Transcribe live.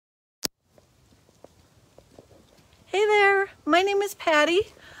My name is Patty.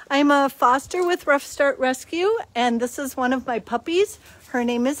 I'm a foster with Rough Start Rescue, and this is one of my puppies. Her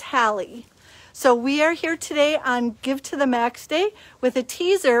name is Hallie. So we are here today on Give to the Max Day with a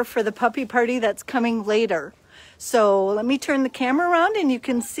teaser for the puppy party that's coming later. So let me turn the camera around and you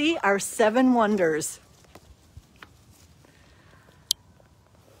can see our 7 wonders.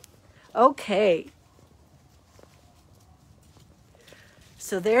 Okay.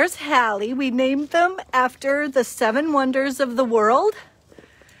 So there's Hallie. We named them after the 7 wonders of the world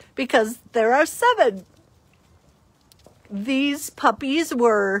because there are 7. These puppies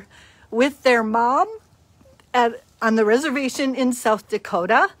were with their mom on the reservation in South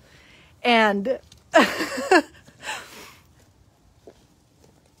Dakota, and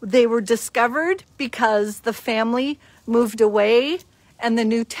they were discovered because the family moved away and the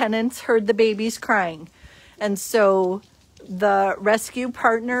new tenants heard the babies crying. And so the rescue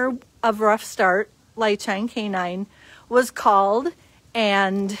partner of Rough Start, Lightshine Canine, was called,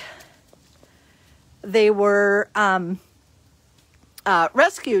 and they were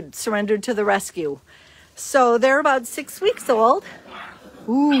rescued, surrendered to the rescue. So they're about 6 weeks old.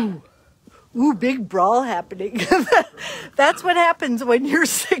 Ooh, big brawl happening. That's what happens when you're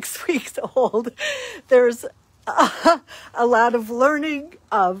 6 weeks old. There's a lot of learning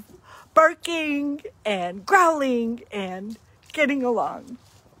of barking and growling and getting along.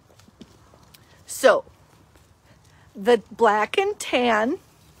 So the black and tan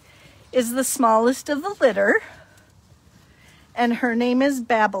is the smallest of the litter, and her name is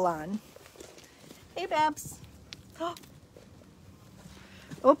Babylon. Hey, Babs. Oh,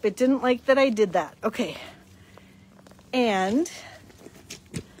 it didn't like that I did that. Okay. And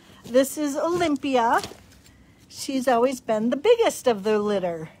this is Olympia. She's always been the biggest of the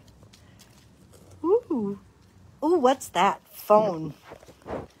litter. Ooh, what's that? Phone.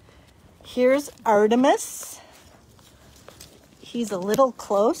 Here's Artemis. He's a little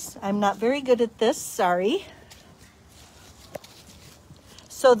close. I'm not very good at this, sorry.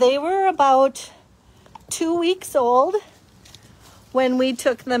 So they were about 2 weeks old when we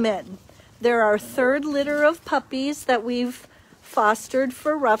took them in. They're our 3rd litter of puppies that we've fostered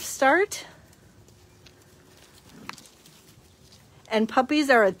for Rough Start. And puppies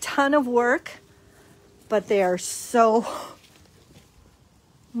are a ton of work, but they are so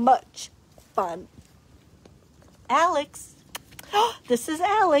much fun. Alex. This is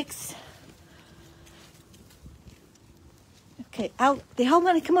Alex. Okay, they all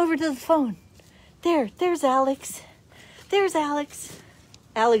want to come over to the phone. There's Alex. There's Alex.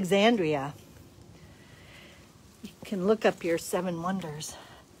 Alexandria. You can look up your 7 wonders.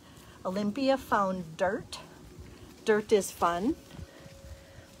 Olympia found dirt. Dirt is fun.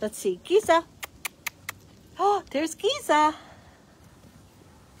 Let's see, Giza. Oh, there's Giza.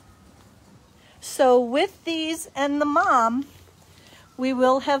 So with these and the mom, we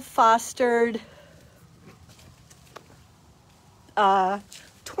will have fostered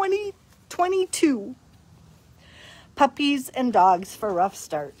 22 puppies and dogs for Rough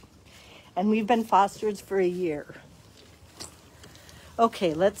Start. And we've been fosters for a year.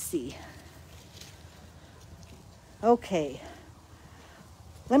 Okay, let's see. Okay.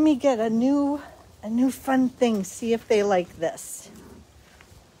 Let me get a new fun thing, see if they like this.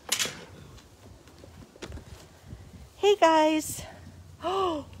 Hey guys.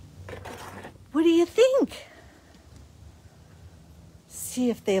 Oh, what do you think? See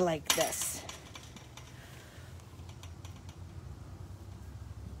if they like this.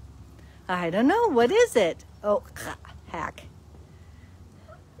 I don't know, what is it? Oh, hack.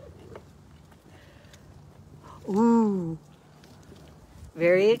 Ooh.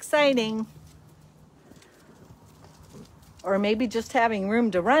 Very exciting. Or maybe just having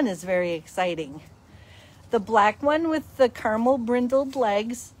room to run is very exciting. The black one with the caramel brindled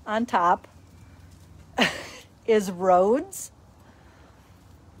legs on top is Rhodes.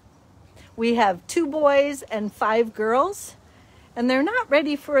 We have 2 boys and 5 girls, and they're not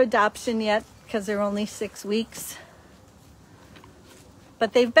ready for adoption yet because they're only 6 weeks.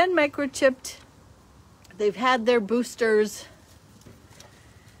 But they've been microchipped. They've had their boosters.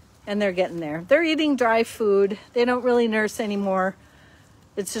 And they're getting there. They're eating dry food. They don't really nurse anymore.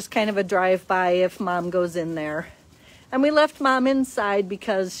 It's just kind of a drive-by if mom goes in there. And we left mom inside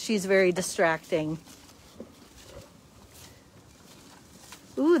because she's very distracting.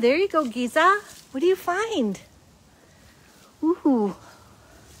 Ooh, there you go, Giza. What do you find? Ooh.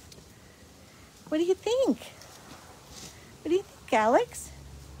 What do you think? What do you think, Alex?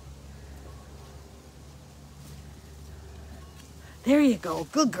 There you go.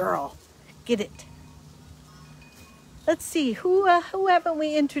 Good girl. Get it. Let's see. Who haven't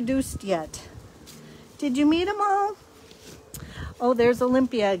we introduced yet? Did you meet them all? Oh, there's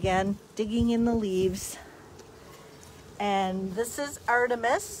Olympia again, digging in the leaves. And this is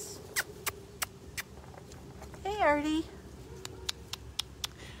Artemis. Hey, Artie.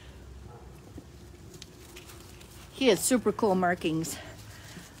 He has super cool markings.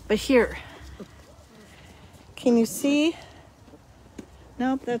 But here, can you see?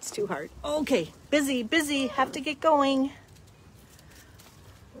 Nope, that's too hard. Okay, busy, busy, have to get going.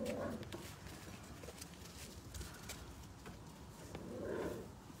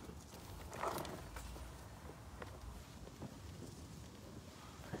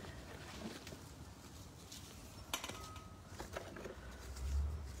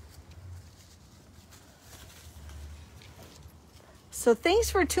 So thanks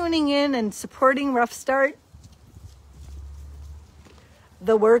for tuning in and supporting Rough Start.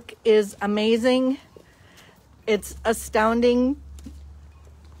 The work is amazing. It's astounding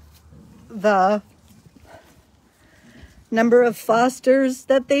the number of fosters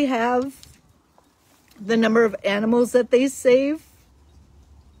that they have, the number of animals that they save.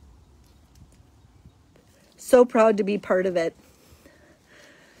 So proud to be part of it.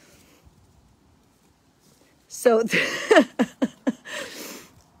 So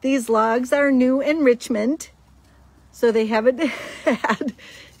these logs are new in Richmond. So they haven't had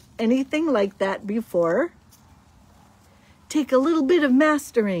anything like that before. Take a little bit of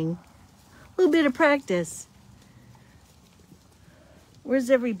mastering, a little bit of practice. Where's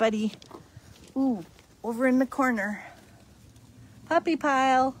everybody? Ooh, over in the corner. Puppy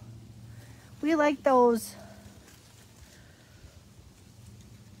pile. We like those.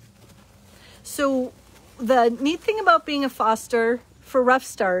 So the neat thing about being a foster for Rough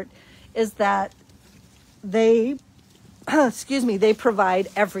Start is that they they provide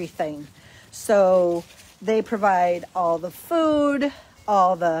everything. So they provide all the food,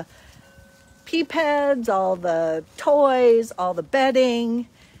 all the pee pads, all the toys, all the bedding,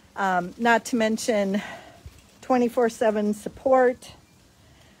 not to mention 24/7 support,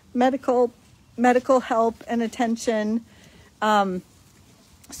 medical help and attention.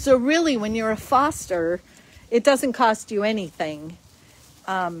 So really, when you're a foster, it doesn't cost you anything.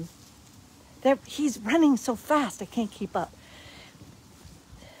 He's running so fast, I can't keep up.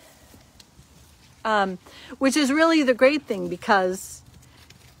 Which is really the great thing, because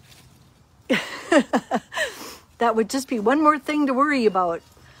that would just be one more thing to worry about.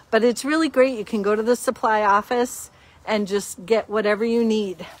 But it's really great. You can go to the supply office and just get whatever you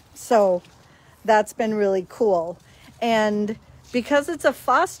need. So that's been really cool. And because it's a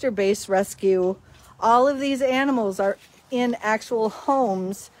foster-based rescue, all of these animals are in actual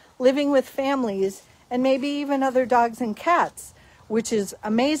homes, living with families, and maybe even other dogs and cats, which is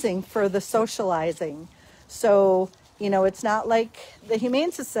amazing for the socializing. So, you know, it's not like the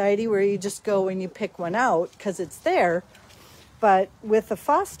Humane Society where you just go and you pick one out because it's there. But with a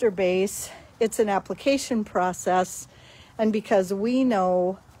foster base, it's an application process. And because we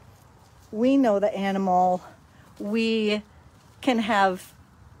know the animal, we can have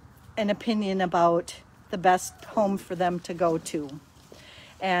an opinion about the best home for them to go to.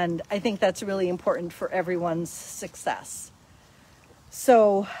 And I think that's really important for everyone's success.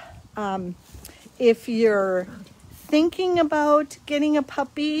 So if you're thinking about getting a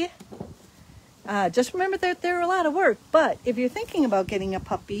puppy, just remember that they're a lot of work. But if you're thinking about getting a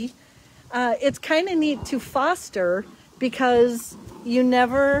puppy, it's kind of neat to foster, because you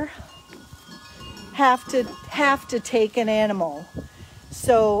never have to take an animal.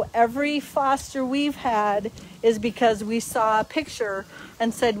 So every foster we've had is because we saw a picture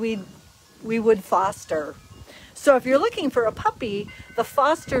and said we would foster. So if you're looking for a puppy, the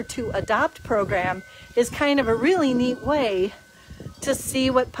Foster to Adopt program is kind of a really neat way to see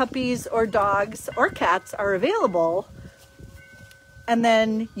what puppies or dogs or cats are available. And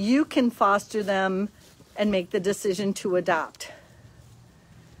then you can foster them and make the decision to adopt.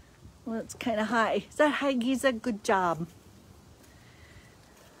 Well, it's kind of high. Is that high, Giza? Good job.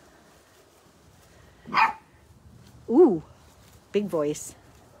 Ooh, big voice.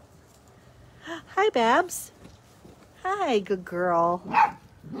 Hi, Babs. Hi, good girl.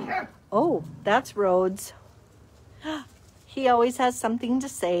 Oh, that's Rhodes. He always has something to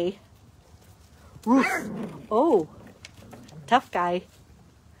say. Roof. Oh, tough guy.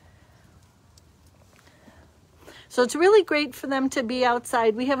 So it's really great for them to be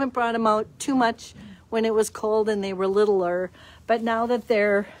outside. We haven't brought them out too much when it was cold and they were littler, but now that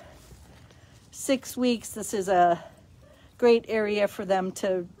they're 6 weeks, this is a great area for them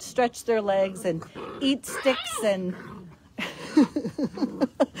to stretch their legs and eat sticks and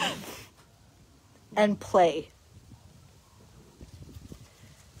and play.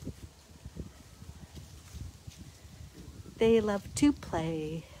 They love to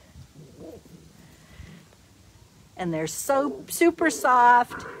play. And they're so super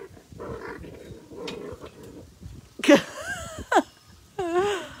soft.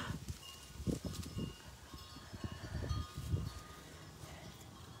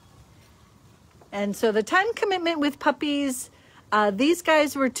 And so the time commitment with puppies, these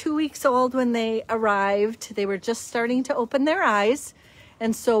guys were 2 weeks old when they arrived. They were just starting to open their eyes.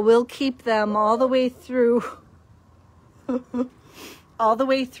 And so we'll keep them all the way through, all the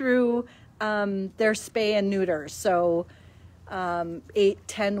way through their spay and neuter. So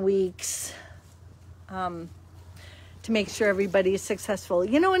 8-10 weeks to make sure everybody is successful.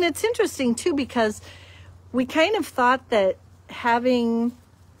 You know, and it's interesting too, because we kind of thought that having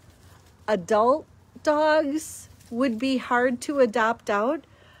adult dogs would be hard to adopt out,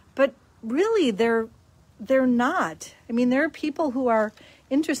 but really they're not. I mean, there are people who are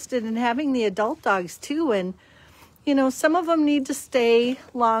interested in having the adult dogs too, and you know, some of them need to stay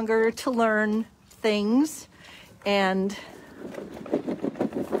longer to learn things, and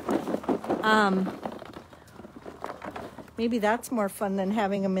maybe that's more fun than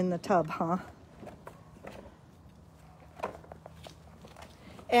having them in the tub, huh?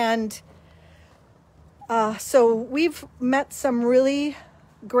 And so we've met some really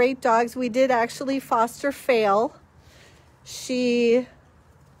great dogs. We did actually foster Fail.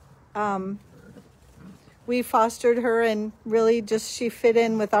 We fostered her, and really just she fit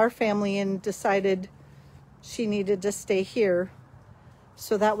in with our family and decided she needed to stay here.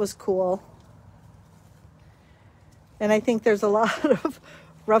 So that was cool. And I think there's a lot of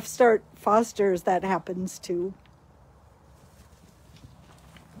rough start fosters that happens to.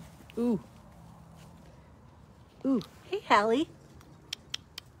 Ooh. Ooh. Hey, Hallie.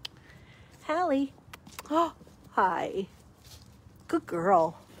 Hallie. Oh, hi. Good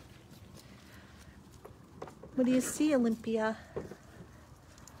girl. What do you see, Olympia?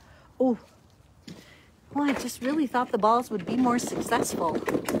 Oh. Well, I just really thought the balls would be more successful.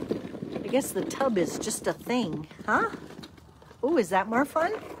 I guess the tub is just a thing, huh? Oh, is that more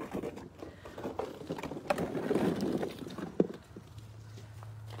fun?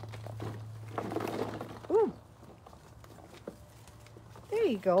 Ooh. There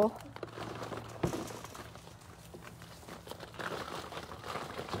you go.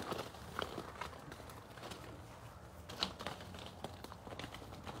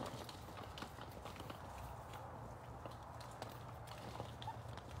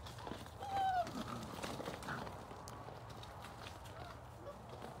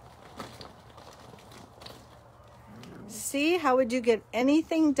 See, how would you get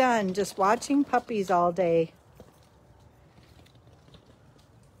anything done just watching puppies all day?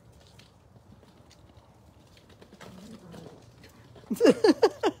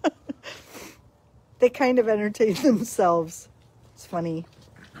 They kind of entertain themselves. It's funny.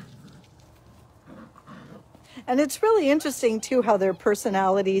 And it's really interesting too how their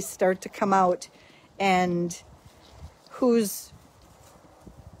personalities start to come out, and who's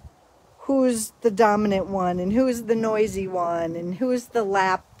the dominant one, and who's the noisy one, and who's the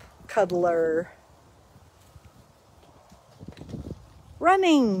lap cuddler.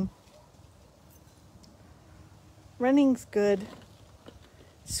 Running. Running's good.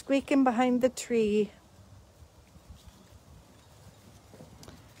 Squeaking behind the tree.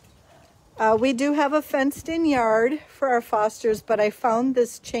 We do have a fenced-in yard for our fosters, but I found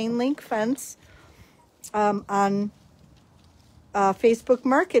this chain link fence on Facebook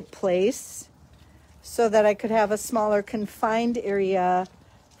Marketplace so that I could have a smaller confined area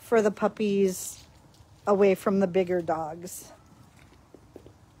for the puppies away from the bigger dogs.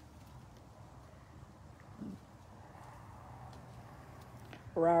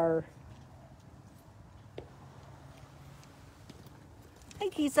 Rawr. Hi,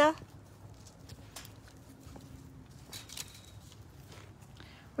 Giza.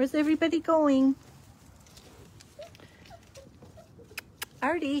 Where's everybody going?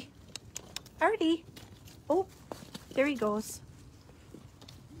 Artie. Artie. Oh, there he goes.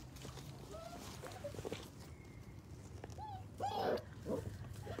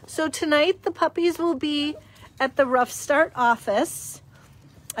 So tonight the puppies will be at the Rough Start office.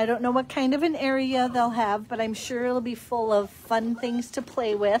 I don't know what kind of an area they'll have, but I'm sure it'll be full of fun things to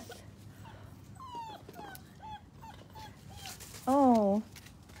play with. Oh.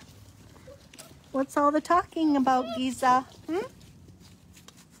 What's all the talking about, Giza?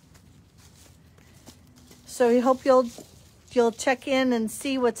 So we hope you'll check in and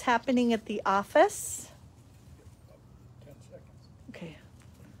see what's happening at the office. 10 seconds. Okay.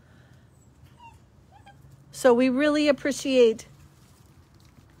 So we really appreciate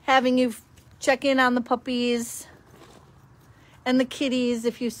having you check in on the puppies. And the kitties,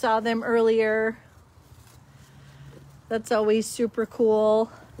 if you saw them earlier. That's always super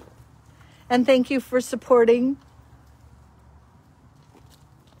cool. And thank you for supporting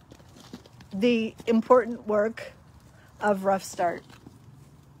the important work of Rough Start.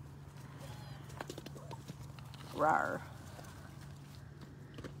 Rawr.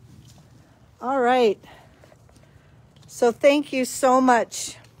 All right. So thank you so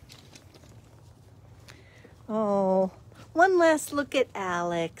much. Oh, one last look at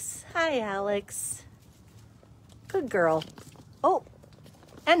Alex. Hi, Alex. Good girl. Oh,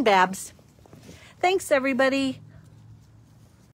 and Babs. Thanks, everybody.